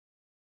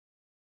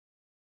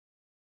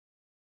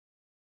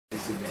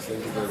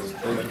Thank you very much.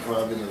 Thank you for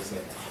having us.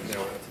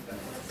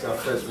 So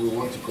first, we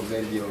want to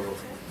commend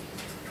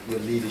your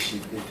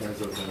leadership in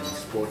terms of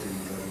sporting,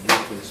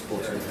 youth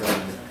sports,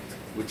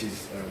 which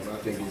is, I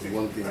think, is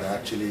one thing that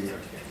actually,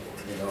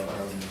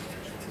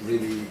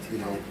 really,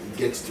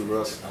 gets to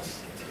us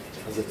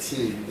as a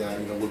team that,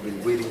 we've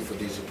been waiting for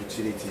this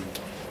opportunity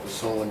for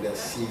someone that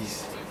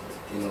sees,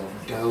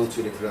 down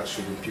to the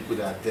grassroots, the people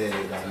that are there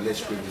that are less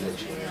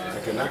privileged.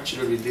 I can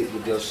actually relate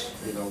with us,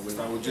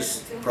 I will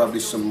just probably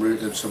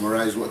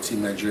summarize what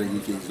Team Nigeria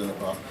UK is all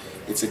about.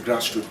 It's a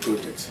grassroots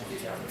project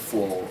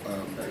for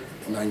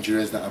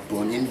Nigerians that are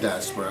born in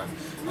diaspora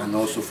and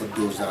also for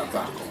those that are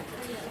back home.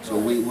 So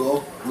we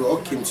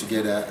all came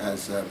together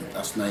as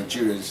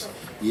Nigerians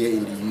here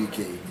in the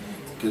UK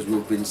because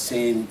we've been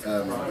seeing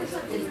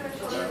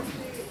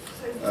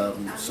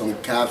some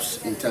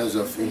gaps in terms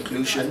of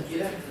inclusion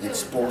in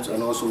sport,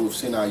 and also we've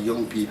seen our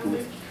young people,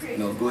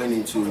 going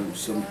into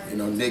some,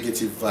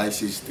 negative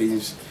vices,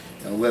 things,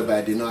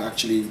 whereby they're not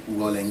actually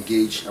well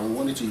engaged, and we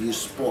wanted to use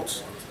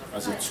sports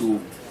as a tool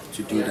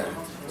to do that.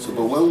 So,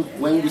 but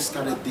when we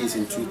started this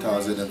in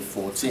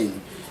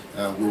 2014,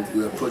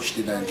 we approached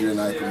the Nigerian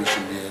High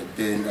Commission there.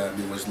 Then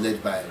it was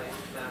led by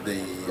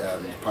the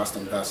past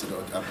ambassador,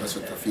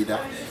 Ambassador Tafida.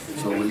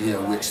 So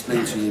we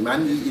explained to him,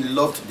 and he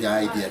loved the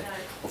idea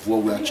of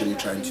what we're actually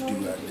trying to do,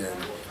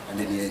 and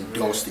then he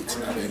endorsed it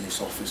in his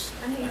office.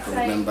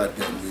 I remember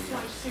then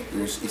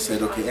he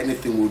said, okay,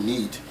 anything we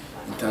need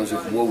in terms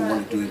of what we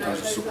want to do in terms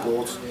of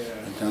support,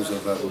 in terms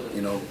of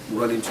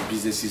running to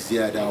businesses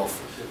here that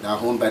are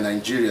owned by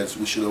Nigerians,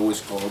 we should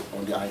always call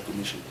on the High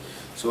Commission.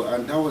 So,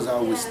 and that was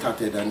how we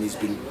started, and it's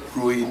been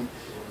growing.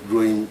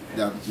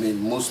 That made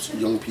most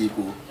young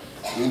people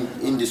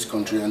in this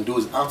country and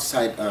those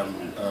outside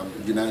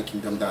the United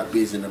Kingdom that are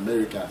based in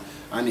America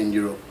and in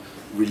Europe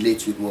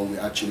relate with what we're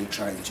actually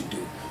trying to do.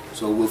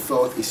 So we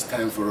felt it's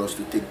time for us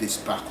to take this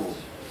back home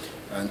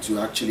and to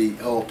actually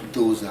help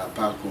those that are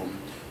back home,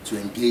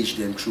 to engage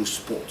them through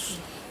sports.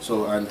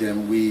 So, and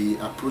then we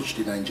approached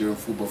the Nigerian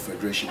Football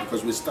Federation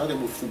because we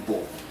started with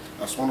football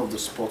as one of the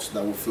sports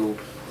that we feel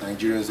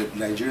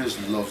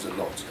Nigerians loves a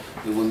lot.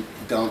 They went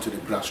down to the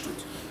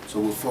grassroots. So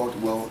we thought,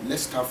 well,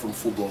 let's start from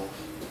football.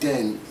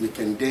 Then we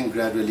can then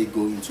gradually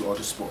go into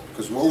other sports.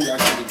 Because what we're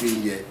actually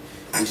doing here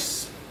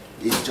is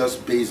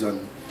just based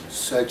on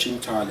searching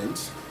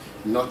talents,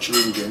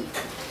 nurturing them,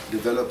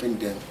 developing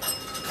them,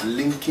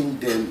 linking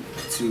them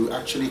to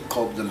actually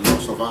curb the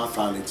loss of our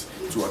talents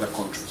to other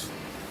countries.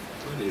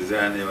 Is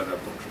there any other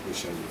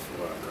contribution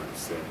before I can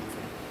say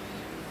anything?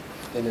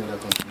 Any other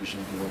contribution?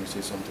 Do you want to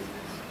say something?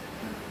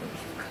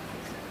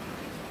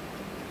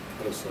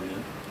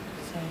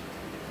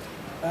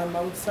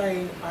 I would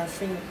say, I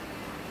think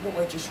what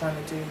we're just trying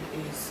to do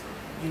is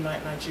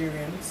unite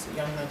Nigerians,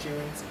 young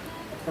Nigerians,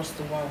 across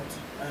the world.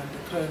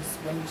 Because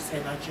when you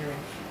say Nigerian,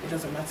 it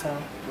doesn't matter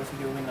whether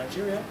you're in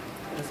Nigeria,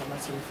 it doesn't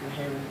matter if you're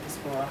here in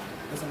diaspora,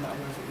 it doesn't matter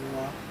wherever you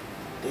are.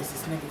 There's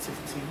this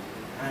negativity,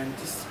 and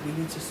we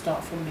need to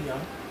start from the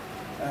young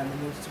in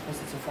order to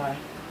positify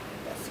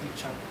that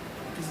future.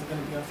 This is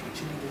going to be our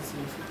future leaders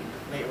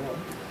later on.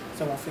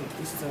 So I think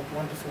this is a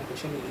wonderful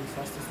opportunity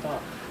for us to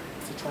start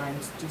to try and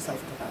do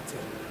something about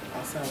it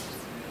ourselves.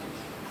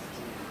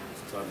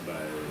 Start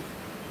by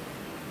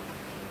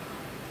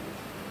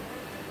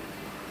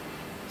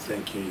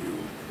thanking you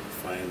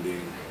for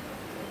finding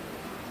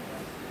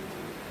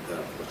the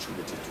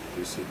opportunity to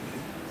visit me.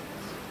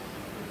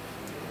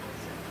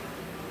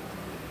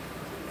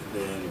 And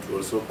then to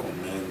also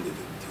commend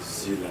the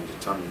zeal and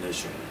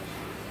determination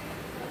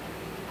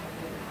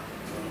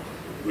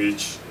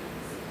which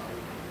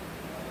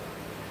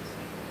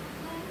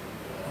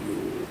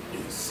you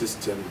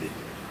insistently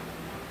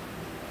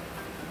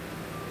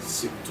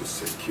seek to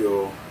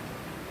secure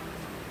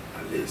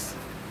at least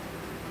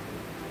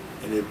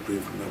any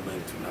brief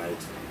moment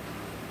tonight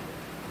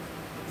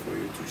for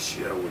you to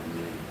share with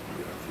me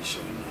your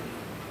vision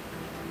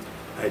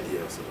and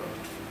ideas about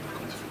the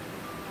country.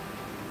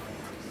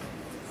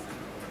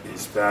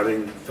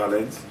 Inspiring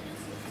talent,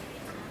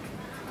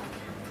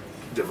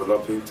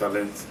 developing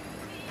talent,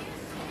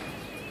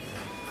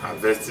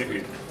 harvesting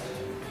it,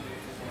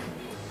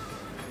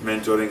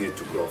 mentoring it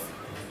to growth.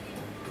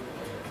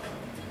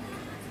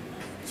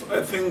 So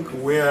I think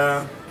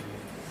where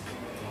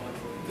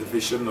the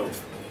vision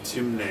of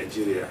Team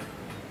Nigeria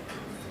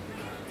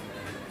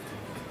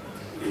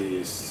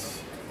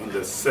is on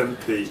the same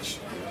page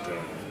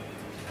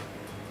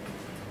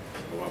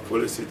with our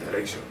policy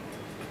direction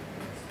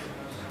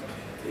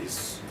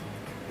is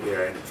we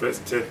are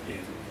interested in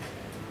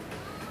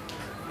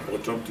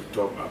bottom to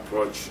top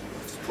approach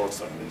of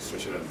sports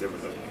administration and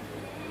development,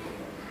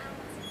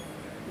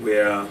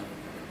 where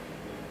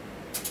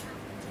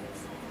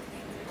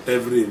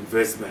every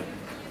investment,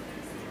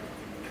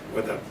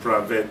 whether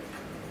private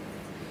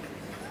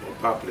or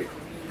public,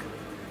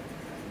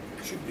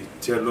 should be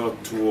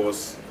tailored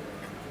towards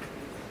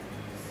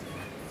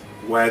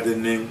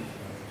widening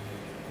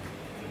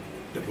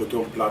the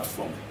bottom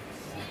platform,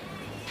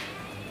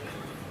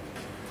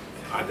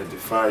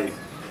 identifying,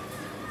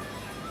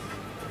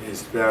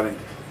 inspiring,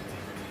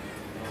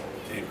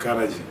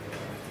 encouraging,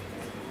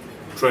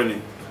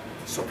 training,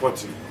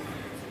 supporting,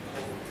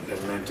 and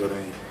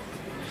mentoring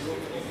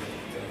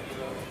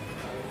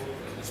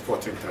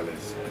sporting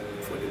talents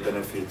for the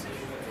benefit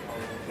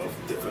of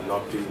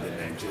developing the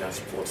Nigerian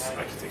sports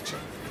architecture.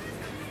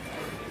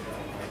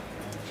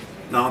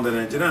 Now, the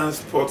Nigerian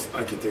sports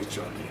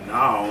architecture, in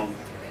our own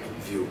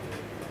view,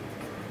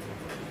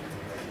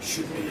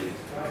 should be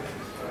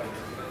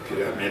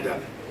pyramidal,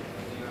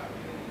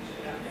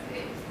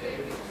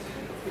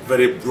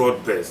 very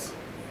broad base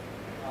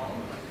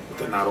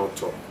with a narrow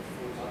top.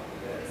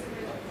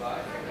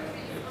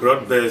 A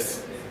broad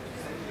base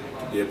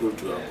to be able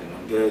to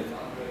accommodate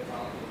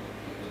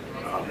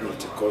our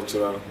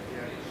multicultural,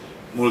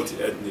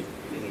 multi-ethnic,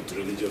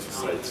 multi-religious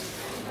society.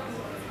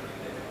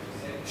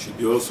 Should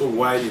be also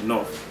wide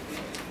enough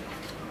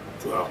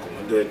to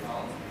accommodate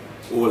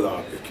all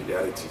our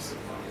peculiarities.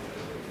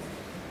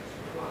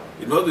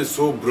 It must be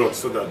so broad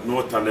so that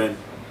no talent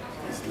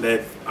is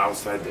left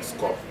outside the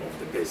scope of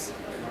the base.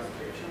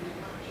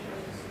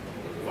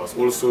 It must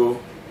also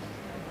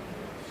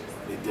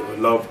be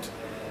developed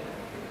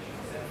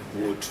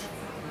with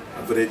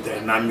a very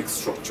dynamic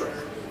structure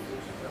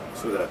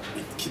so that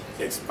it keeps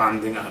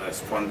expanding and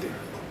responding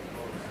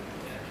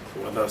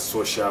to other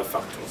social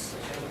factors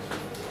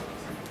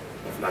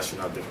of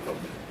national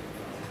development.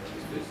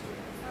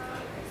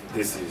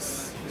 This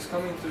is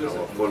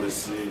our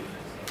policy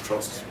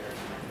trust.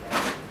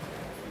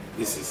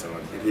 This is our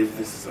belief,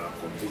 this is our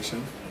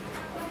conviction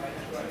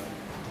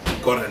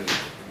currently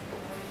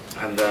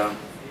under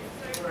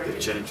the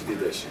change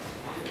leadership.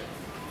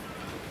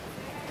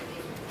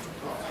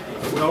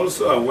 We are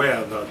also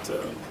aware that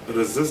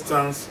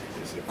resistance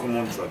is a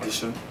common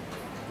tradition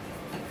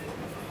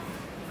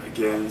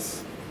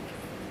against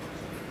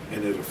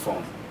any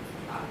reform.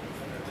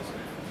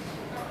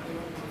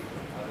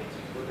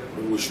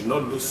 But we should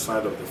not lose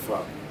sight of the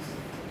fact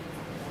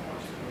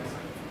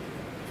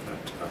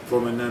that a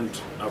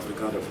prominent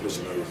African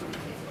revolutionary,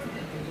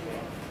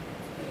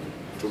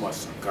 Thomas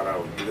Sankara,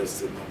 or let's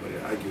say nobody,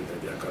 argued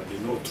that there can be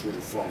no true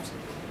reforms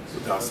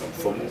without some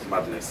form of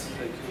madness.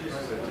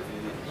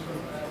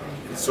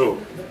 So,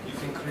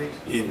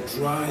 in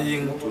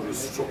trying to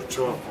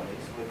restructure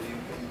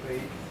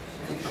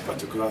a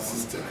particular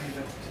system,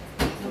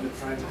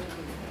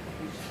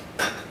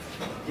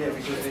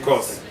 of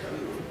course,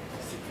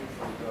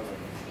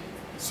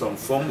 some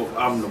form of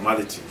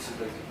abnormality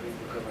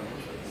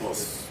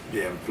must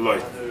be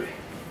employed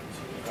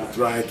to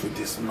try to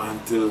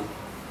dismantle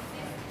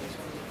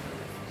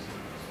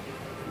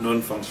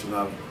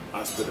non-functional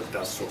aspect of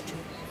that structure.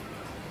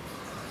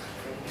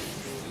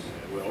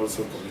 We're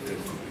also committed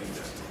to doing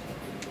that.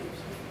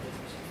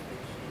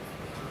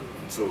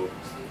 So,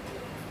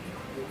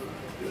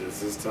 the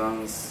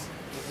resistance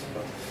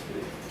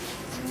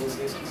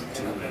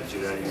in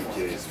Nigeria, UK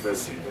is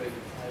facing.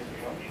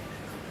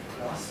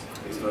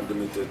 It's not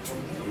limited to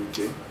UK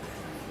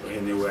or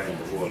anywhere in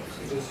the world,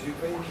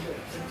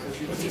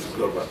 but it's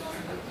global.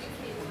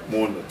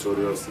 More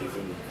notorious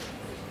even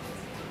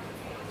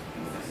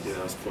in the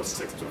Nigerian sports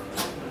sector,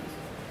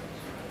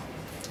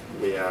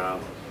 where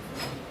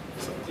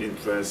some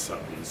interests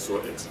have been so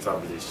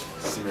established,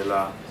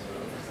 similar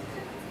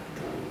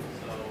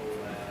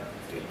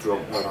to the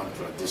drug baron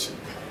tradition,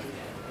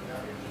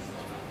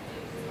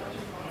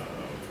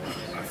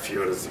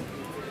 affairism.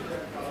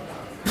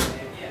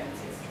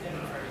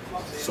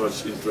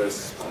 Such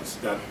interests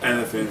consider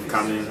anything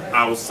coming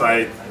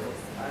outside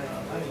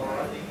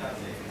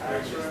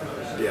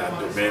their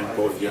domain,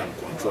 purview and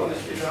control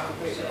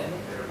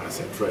as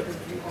a threat.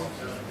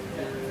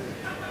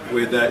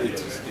 Whether it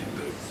is in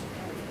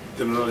the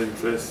general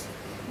interest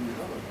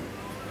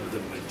of the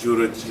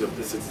majority of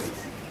the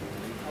citizens,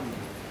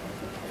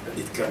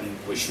 it can in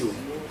pursuit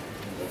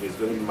of its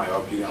very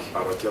myopic and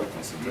parochial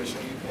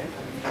concentration.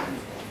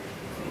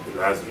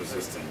 Mobilize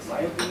resistance.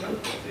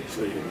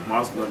 So you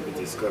must not be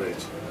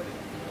discouraged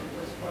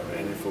by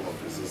any form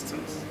of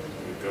resistance,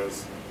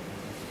 because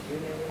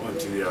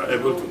until you are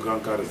able to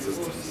conquer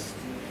resistance,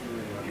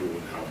 you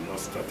will have not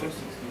started.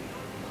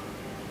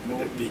 But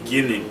the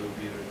beginning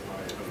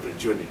of the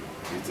journey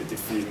is the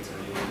defeat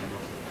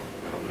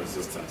of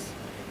resistance.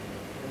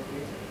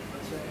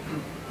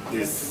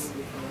 This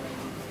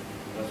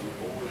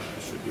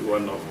should be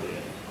one of the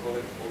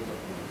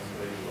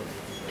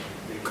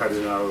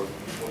cardinal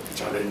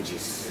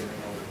challenges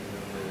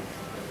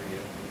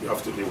you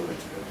have to deal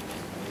with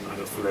and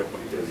reflect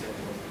on daily.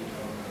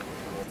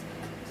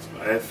 So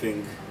I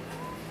think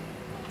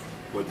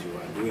what you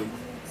are doing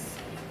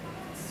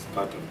is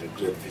part of the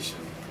great vision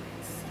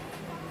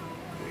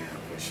we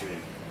are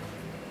pursuing.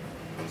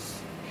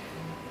 Because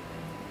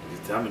the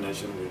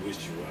determination with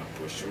which you are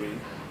pursuing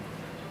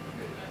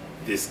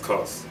this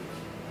cause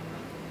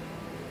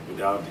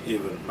without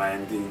even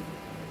minding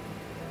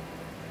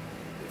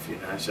the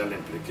financial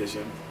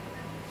implication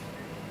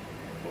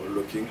or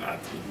looking at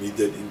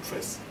immediate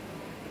interest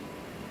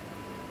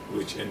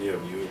which any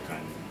of you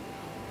can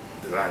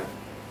derive.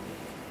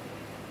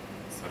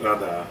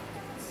 Rather,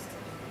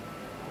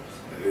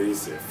 there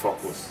is a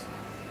focus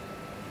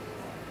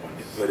on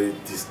a very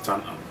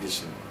distant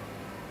ambition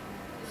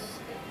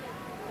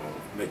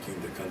of making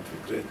the country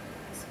great.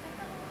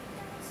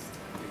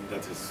 I think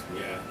that is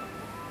where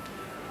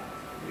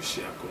we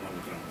share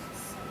common ground.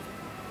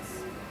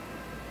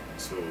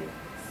 So,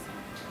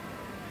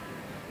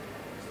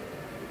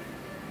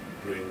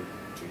 bring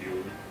to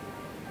you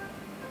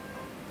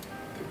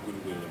the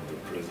goodwill of the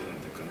President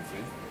of the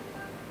country,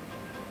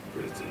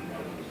 President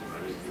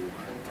Honourable, who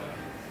had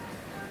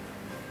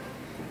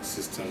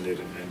consistently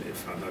remained a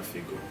father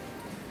figure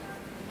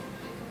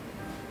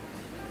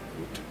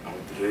with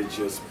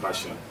outrageous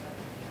passion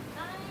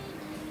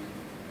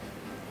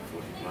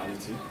for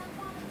humanity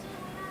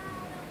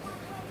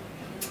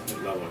and the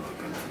love of the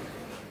country.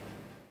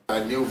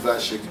 A new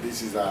version,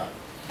 this is a,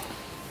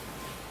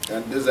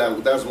 and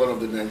that's one of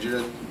the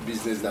Nigerian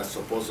business that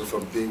supports us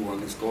from day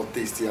one. It's called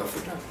Tasty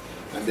Africa,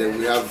 and then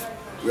we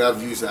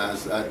have used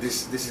as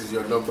this is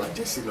your number,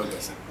 Jesse number,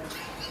 sir.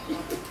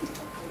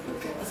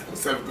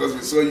 So because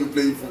we saw you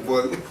playing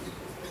football.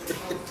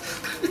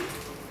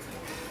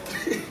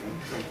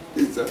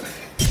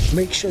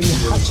 Make sure you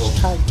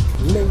hashtag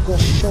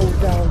Lagos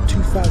Showdown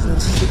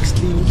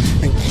 2016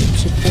 and keep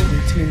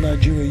supporting Team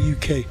Nigeria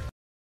UK.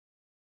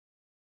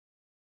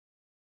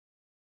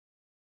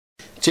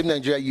 Team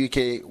Nigeria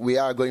UK, we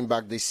are going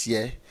back this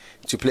year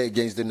to play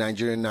against the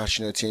Nigerian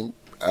national team.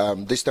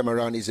 This time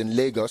around is in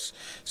Lagos,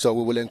 so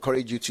we will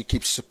encourage you to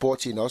keep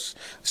supporting us,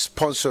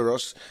 sponsor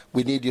us.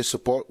 We need your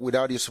support.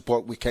 Without your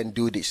support, we can't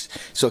do this.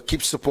 So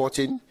keep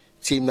supporting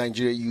Team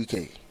Nigeria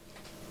UK.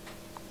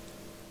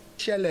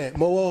 Shele,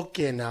 mo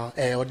okay now,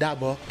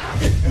 Odabo.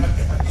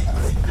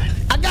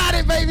 I got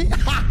it, baby.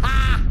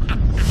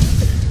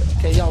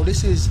 Okay, yo,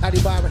 this is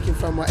Adiba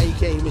from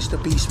aka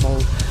Mr. Beast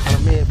Mode, and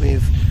I'm here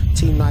with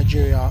Team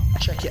Nigeria.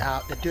 Check it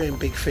out, they're doing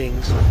big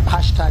things.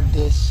 Hashtag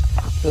this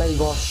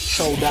Lagos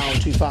Showdown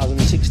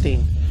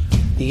 2016.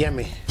 You get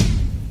me?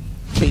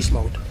 Beast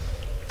Mode.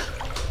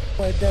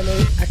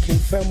 Dele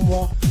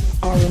Akinfenwa,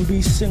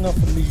 R&B singer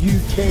from the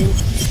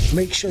UK.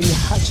 Make sure you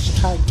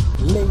hashtag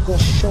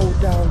Lagos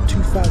Showdown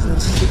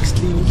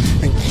 2016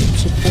 and keep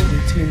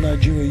supporting Team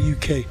Nigeria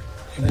UK.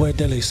 Your boy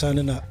Dele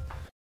signing up.